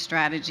ESG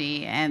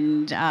strategy.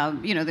 And,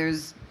 you know,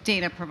 there's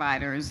data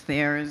providers,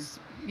 there's,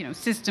 you know,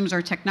 systems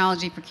or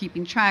technology for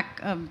keeping track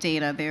of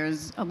data.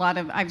 There's a lot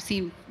of, I've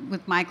seen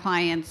with my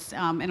clients,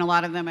 and a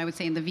lot of them, I would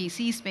say in the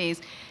VC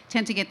space,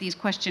 tend to get these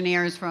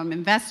questionnaires from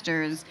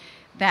investors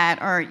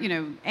that are, you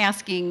know,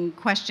 asking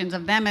questions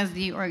of them as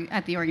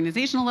at the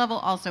organizational level,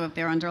 also of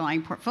their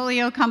underlying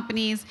portfolio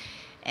companies.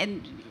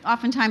 And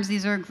oftentimes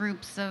these are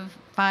groups of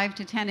 5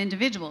 to 10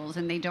 individuals,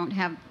 and they don't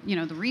have, you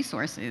know, the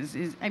resources.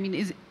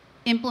 Is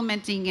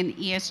implementing an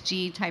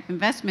ESG type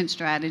investment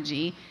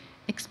strategy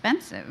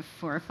expensive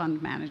for a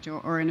fund manager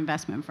or an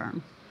investment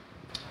firm?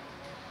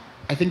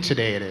 I think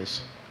today it is.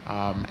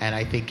 And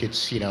I think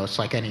it's, you know, it's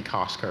like any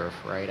cost curve,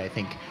 right? I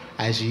think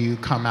as you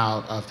come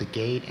out of the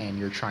gate and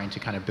you're trying to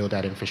kind of build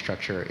that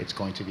infrastructure, it's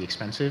going to be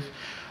expensive.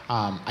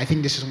 I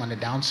think this is one of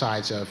the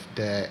downsides of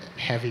the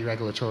heavy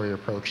regulatory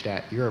approach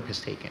that Europe has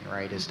taken,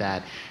 right? Is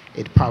that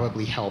it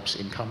probably helps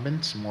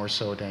incumbents more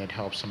so than it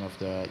helps some of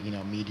the, you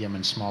know, medium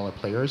and smaller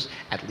players,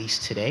 at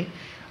least today.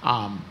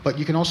 But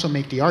you can also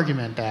make the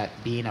argument that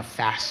being a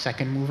fast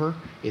second mover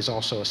is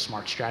also a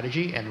smart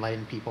strategy, and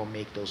letting people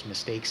make those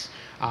mistakes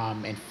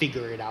and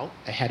figure it out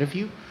ahead of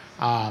you.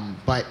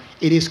 But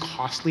it is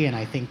costly, and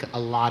I think a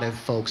lot of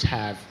folks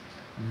have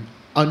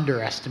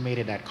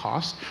underestimated that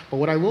cost. But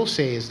what I will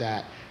say is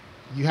that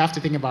you have to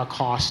think about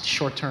cost,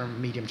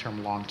 short-term,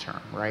 medium-term,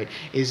 long-term, right?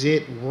 Is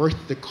it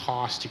worth the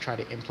cost to try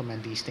to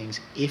implement these things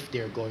if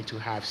they're going to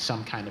have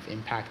some kind of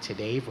impact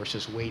today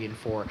versus waiting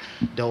for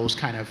those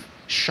kind of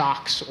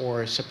shocks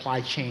or supply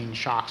chain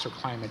shocks or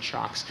climate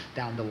shocks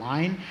down the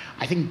line?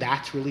 I think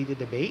that's really the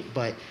debate,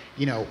 but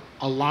you know,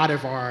 a lot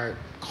of our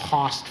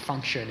cost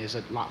function is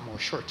a lot more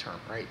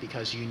short-term, right?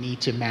 Because you need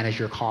to manage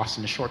your costs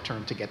in the short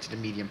term to get to the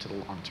medium to the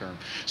long term.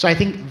 So I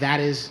think that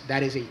is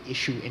an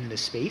issue in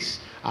this space.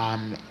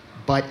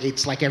 But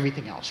it's like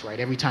everything else, right?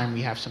 Every time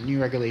we have some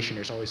new regulation,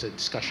 there's always a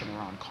discussion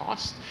around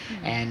cost,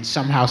 and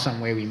somehow,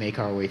 some way, we make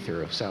our way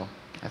through. So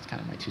that's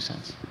kind of my 2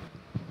 cents.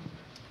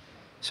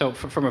 So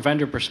from a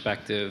vendor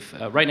perspective,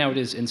 right now it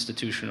is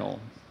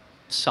institutional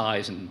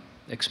size and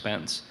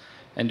expense.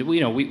 And we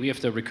have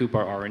to recoup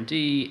our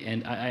R&D,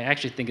 and I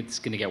actually think it's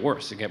going to get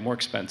worse and get more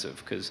expensive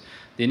because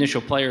the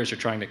initial players are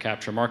trying to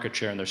capture market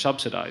share and they're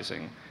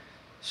subsidizing.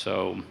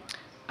 So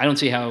I don't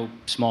see how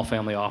small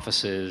family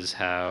offices,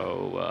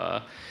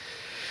 how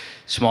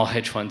small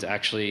hedge funds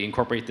actually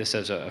incorporate this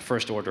as a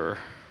first order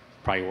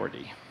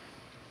priority.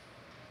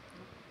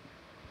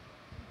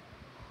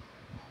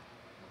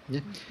 Yeah.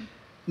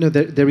 No,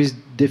 there is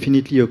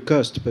definitely a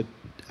cost, but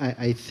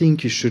I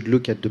think you should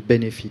look at the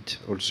benefit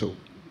also.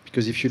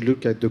 Because if you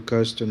look at the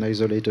cost in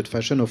isolated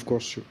fashion, of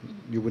course,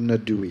 you would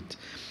not do it.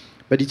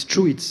 But it's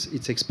true,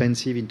 it's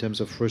expensive in terms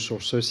of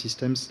resources,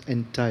 systems,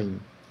 and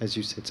time, as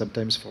you said,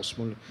 sometimes for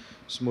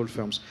small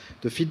firms.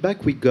 The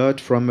feedback we got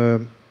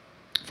from,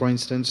 for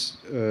instance,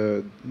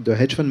 the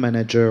hedge fund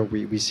manager,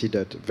 we see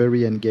that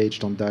very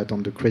engaged on that,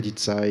 on the credit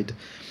side,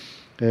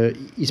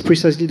 is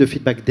precisely the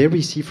feedback they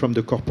receive from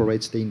the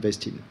corporates they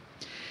invest in.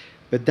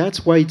 But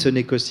that's why it's an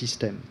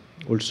ecosystem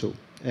also.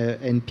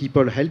 And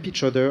people help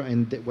each other,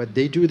 and what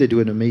they do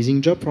an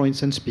amazing job, for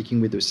instance, speaking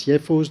with the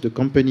CFOs, the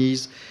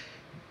companies,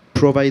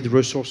 provide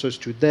resources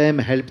to them,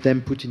 help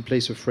them put in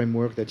place a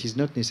framework that is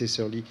not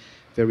necessarily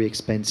very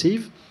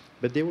expensive,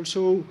 but they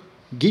also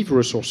give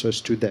resources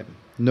to them,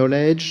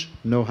 knowledge,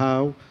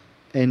 know-how,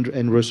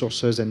 and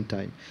resources and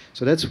time.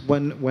 So that's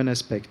one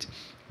aspect.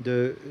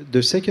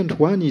 The second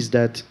one is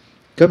that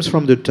comes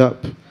from the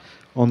top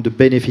on the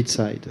benefit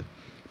side,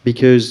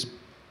 because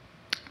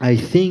I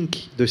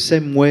think the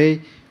same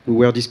way we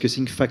were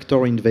discussing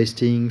factor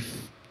investing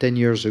 10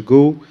 years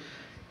ago,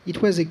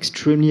 it was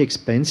extremely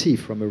expensive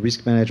from a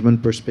risk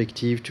management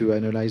perspective to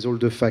analyze all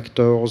the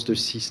factors, the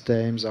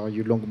systems, are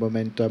you long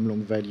momentum,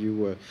 long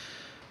value,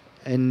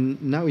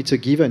 and now it's a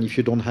given. If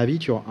you don't have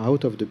it, you're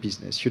out of the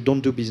business. You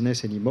don't do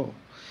business anymore.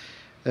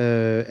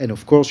 And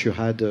of course, you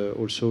had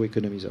also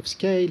economies of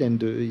scale,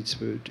 and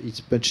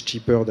it's much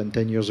cheaper than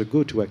 10 years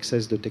ago to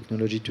access the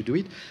technology to do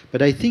it.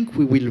 But I think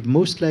we will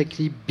most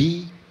likely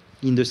be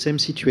in the same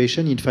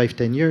situation in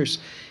 5-10 years.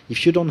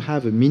 If you don't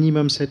have a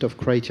minimum set of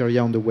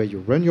criteria on the way you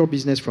run your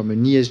business from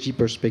an ESG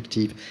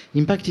perspective,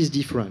 impact is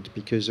different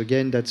because,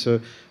 again, that's a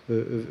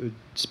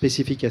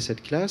specific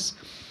asset class.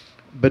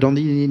 But on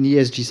the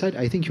ESG side,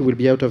 I think you will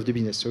be out of the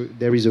business. So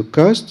there is a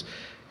cost.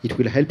 It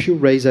will help you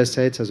raise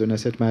assets as an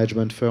asset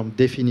management firm,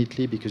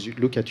 definitely, because you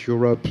look at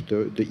Europe,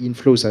 the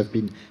inflows have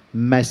been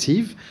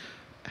massive.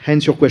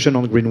 Hence your question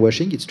on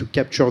greenwashing. It's to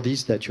capture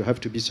this that you have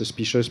to be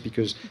suspicious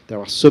because there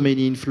are so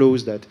many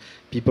inflows that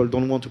people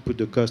don't want to put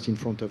the cost in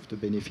front of the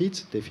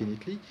benefits,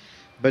 definitely.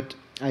 But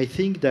I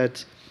think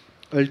that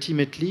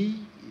ultimately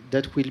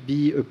that will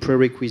be a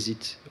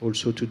prerequisite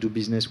also to do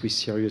business with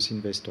serious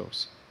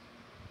investors.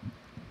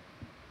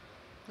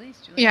 Please,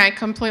 Juliette. Yeah, I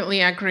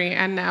completely agree.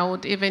 And I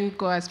would even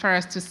go as far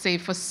as to say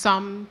for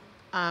some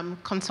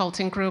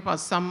consulting group or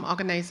some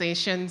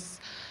organizations,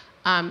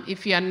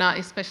 if you are not,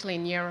 especially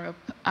in Europe,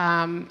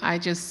 I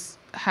just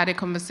had a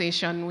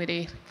conversation with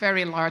a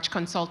very large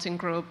consulting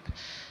group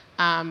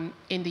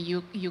in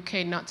the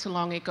UK not too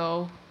long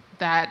ago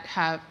that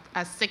have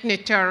as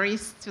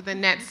signatories to the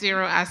Net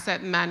Zero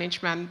Asset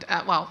Management,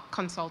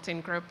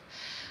 consulting group.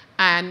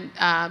 And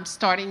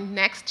starting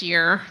next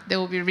year, they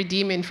will be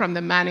redeeming from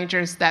the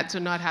managers that do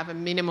not have a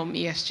minimum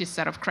ESG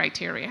set of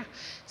criteria.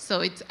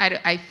 So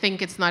I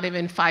think it's not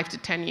even 5 to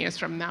 10 years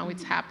from now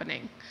it's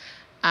happening.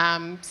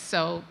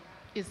 So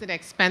is it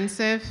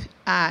expensive?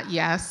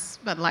 Yes,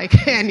 but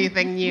like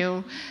anything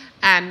new.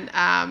 And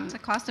It's a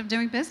cost of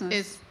doing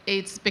business.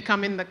 it's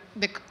becoming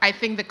I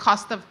think the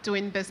cost of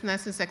doing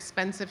business is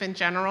expensive in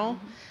general.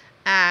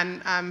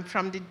 And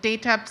from the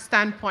data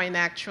standpoint,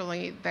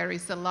 actually, there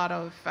is a lot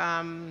of,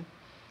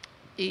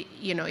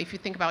 if you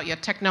think about your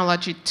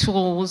technology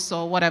tools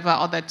or whatever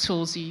other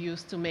tools you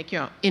use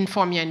to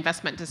inform your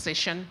investment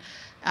decision,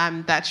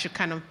 that should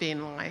kind of be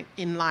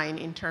in line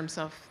in terms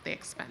of the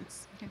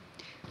expense. Okay.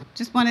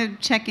 Just want to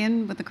check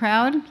in with the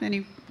crowd.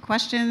 Any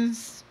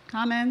questions,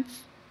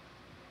 comments?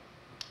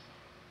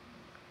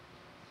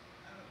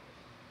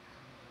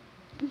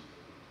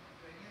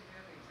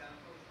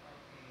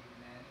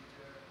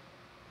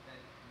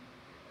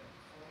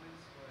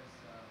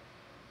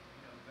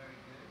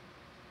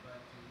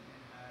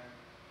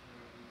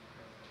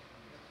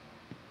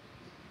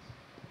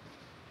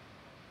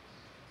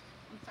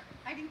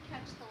 I didn't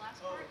catch the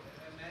last part.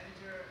 A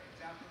manager,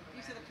 example of a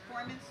You said the manager,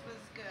 performance was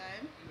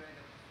good. right,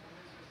 the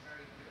performance was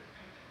very good,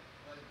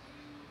 but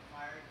you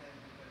fired them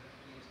because of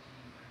ESG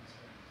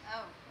concerns.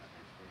 Oh,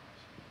 okay.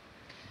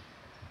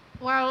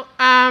 Well,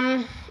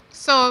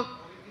 so, Or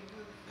you can do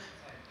the flip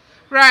side.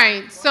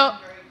 right, so,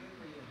 Very good,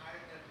 but you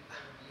hired them because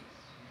of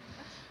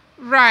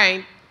ESG.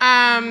 right.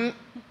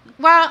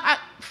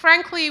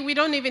 Frankly, we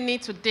don't even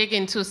need to dig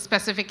into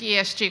specific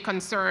ESG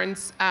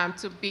concerns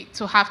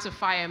to have to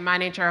fire a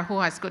manager who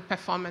has good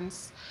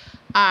performance.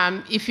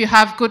 If you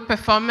have good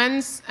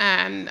performance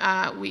and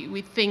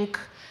we think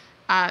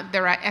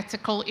there are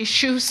ethical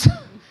issues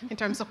in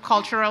terms of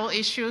cultural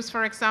issues,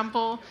 for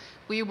example,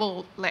 we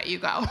will let you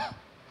go.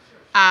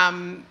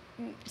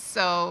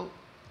 So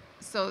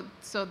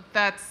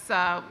that's,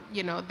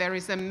 there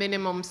is a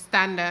minimum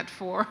standard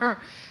for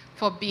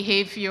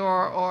behavior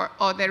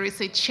or there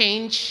is a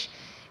change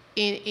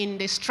in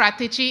the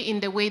strategy, in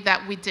the way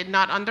that we did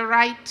not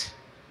underwrite,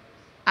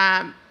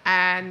 and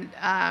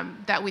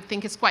that we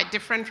think is quite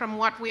different from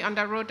what we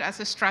underwrote as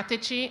a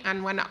strategy,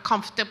 and we're not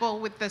comfortable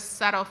with the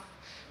set of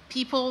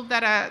people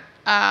that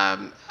are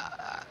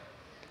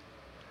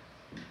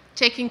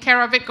taking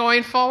care of it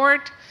going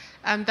forward,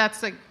 and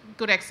that's a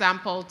good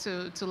example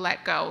to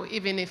let go,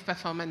 even if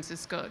performance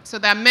is good. So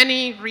there are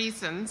many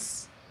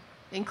reasons,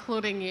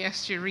 including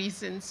ESG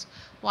reasons,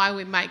 why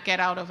we might get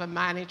out of a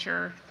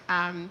manager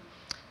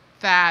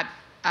that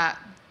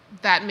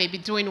may be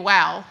doing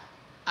well,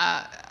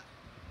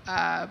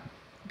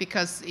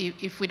 because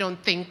if we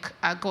don't think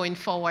going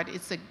forward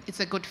it's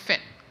a good fit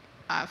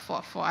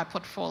for our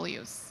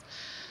portfolios.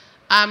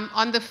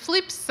 On the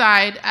flip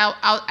side,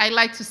 I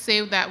like to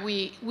say that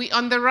we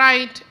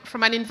underwrite,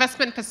 from an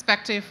investment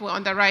perspective, we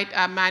underwrite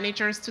our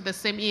managers to the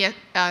same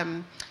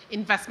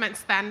investment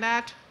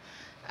standard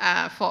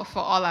for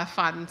all our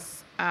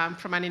funds.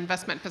 From an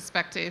investment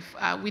perspective,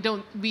 we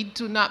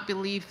do not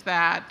believe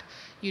that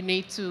you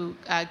need to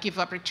give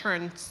up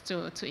returns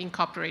to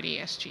incorporate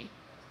ESG.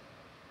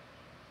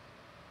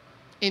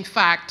 In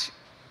fact,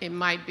 it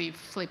might be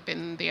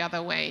flipping the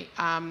other way.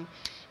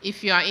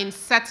 If you are in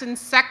certain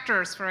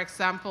sectors, for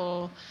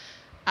example,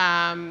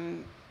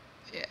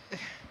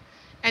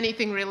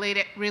 anything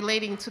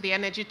relating to the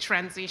energy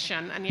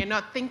transition, and you're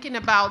not thinking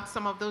about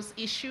some of those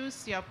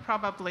issues, you're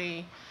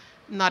probably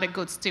not a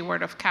good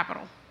steward of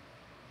capital.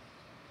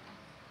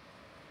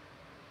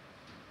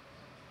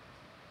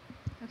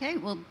 Okay,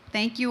 well,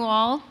 thank you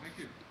all